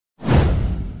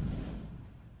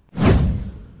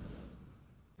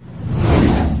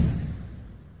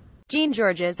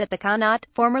JeanGeorges at the Connaught,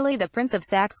 formerly the Prince of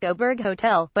SaxeCoburg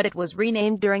Hotel, but it was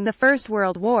renamed during the First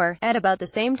World War. At about the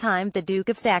same time the Duke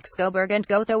of Saxe-Coburg and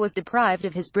Gotha was deprived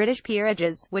of his British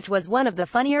peerages, which was one of the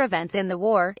funnier events in the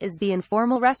war, is the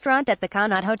informal restaurant at the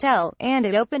Connaught Hotel, and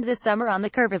it opened this summer on the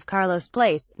curve of Carlos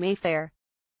Place, Mayfair.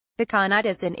 The Connaught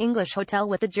is an English hotel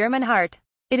with a German heart.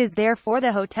 It is therefore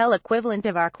the hotel equivalent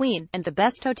of our Queen, and the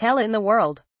best hotel in the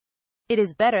world. It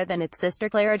is better than its sister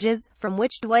Claridge's, from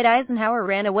which Dwight Eisenhower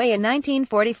ran away in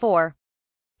 1944.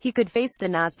 He could face the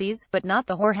Nazis, but not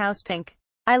the whorehouse pink.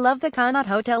 I love the Connaught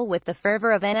Hotel with the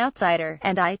fervor of an outsider,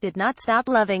 and I did not stop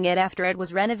loving it after it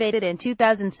was renovated in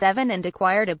 2007 and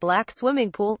acquired a black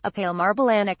swimming pool, a pale marble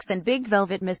annex and big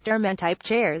velvet Mr. Men-type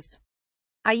chairs.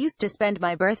 I used to spend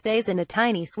my birthdays in a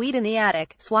tiny suite in the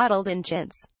attic, swaddled in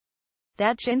chintz.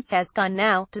 That chintz has gone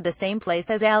now, to the same place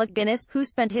as Alec Guinness, who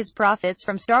spent his profits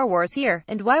from Star Wars here,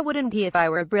 and why wouldn't he? If I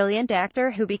were a brilliant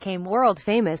actor who became world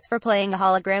famous for playing a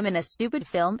hologram in a stupid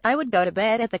film, I would go to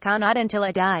bed at the Connaught until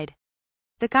I died.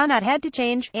 The Connaught had to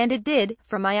change, and it did,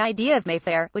 from my idea of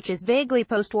Mayfair, which is vaguely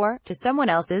post-war, to someone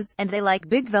else's, and they like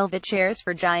big velvet chairs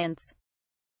for giants.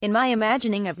 In my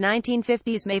imagining of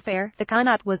 1950s Mayfair, the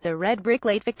Connaught was a red brick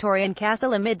late Victorian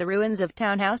castle amid the ruins of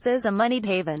townhouses, a moneyed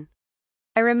haven.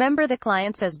 I remember the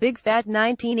clients as big fat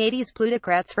 1980s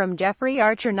plutocrats from Jeffrey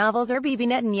Archer novels or Bibi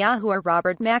Netanyahu or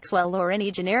Robert Maxwell or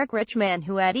any generic rich man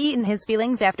who had eaten his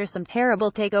feelings after some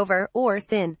terrible takeover, or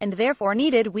sin, and therefore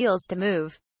needed wheels to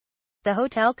move. The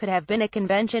hotel could have been a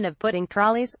convention of pudding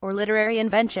trolleys, or literary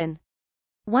invention.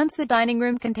 Once the dining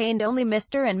room contained only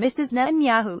Mr. and Mrs.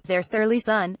 Netanyahu, their surly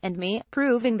son, and me,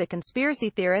 proving the conspiracy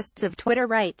theorists of Twitter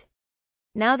right.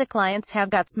 Now the clients have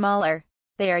got smaller.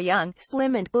 They are young,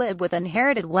 slim and glib with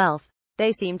inherited wealth.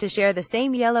 They seem to share the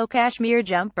same yellow cashmere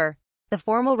jumper. The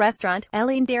formal restaurant,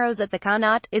 Eileen Darrow's at the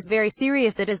Connaught, is very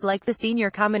serious. It is like the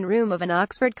senior common room of an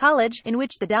Oxford college, in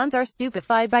which the dons are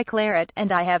stupefied by claret,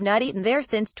 and I have not eaten there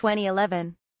since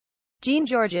 2011.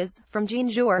 JeanGeorges, from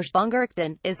JeanGeorges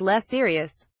Longerton, is less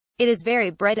serious. It is very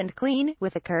bright and clean,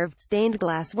 with a curved, stained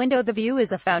glass window. The view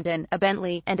is a fountain, a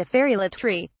Bentley, and a fairy-lit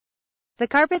tree. The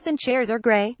carpets and chairs are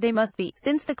grey. They must be,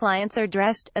 since the clients are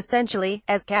dressed, essentially,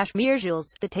 as cashmere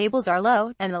jewels. The tables are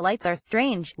low, and the lights are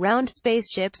strange, round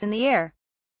spaceships in the air.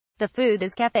 The food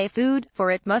is café food,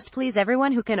 for it must please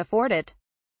everyone who can afford it.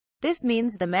 This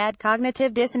means the mad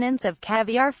cognitive dissonance of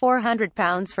caviar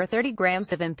 £400 for 30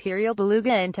 grams of imperial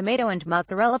beluga and tomato and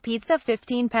mozzarella pizza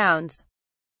 £15.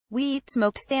 We eat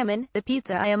smoked salmon, the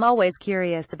pizza I am always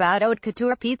curious about haute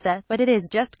couture pizza, but it is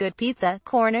just good pizza,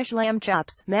 Cornish lamb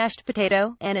chops, mashed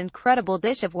potato, an incredible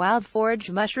dish of wild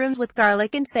forage mushrooms with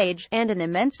garlic and sage, and an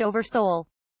immense oversole.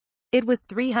 It was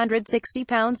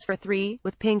 £360 for 3,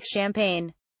 with pink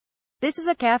champagne. This is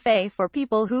a cafe for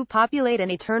people who populate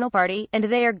an eternal party, and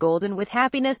they are golden with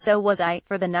happiness. So was I,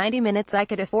 for the 90 minutes I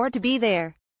could afford to be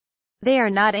there. They are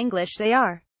not English, they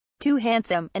are too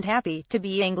handsome and happy to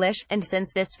be English, and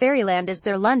since this fairyland is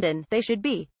their London, they should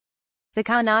be. The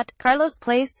Connaught, Carlos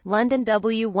Place, London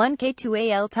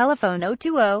W1K2AL, telephone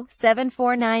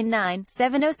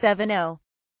 020-7499-7070.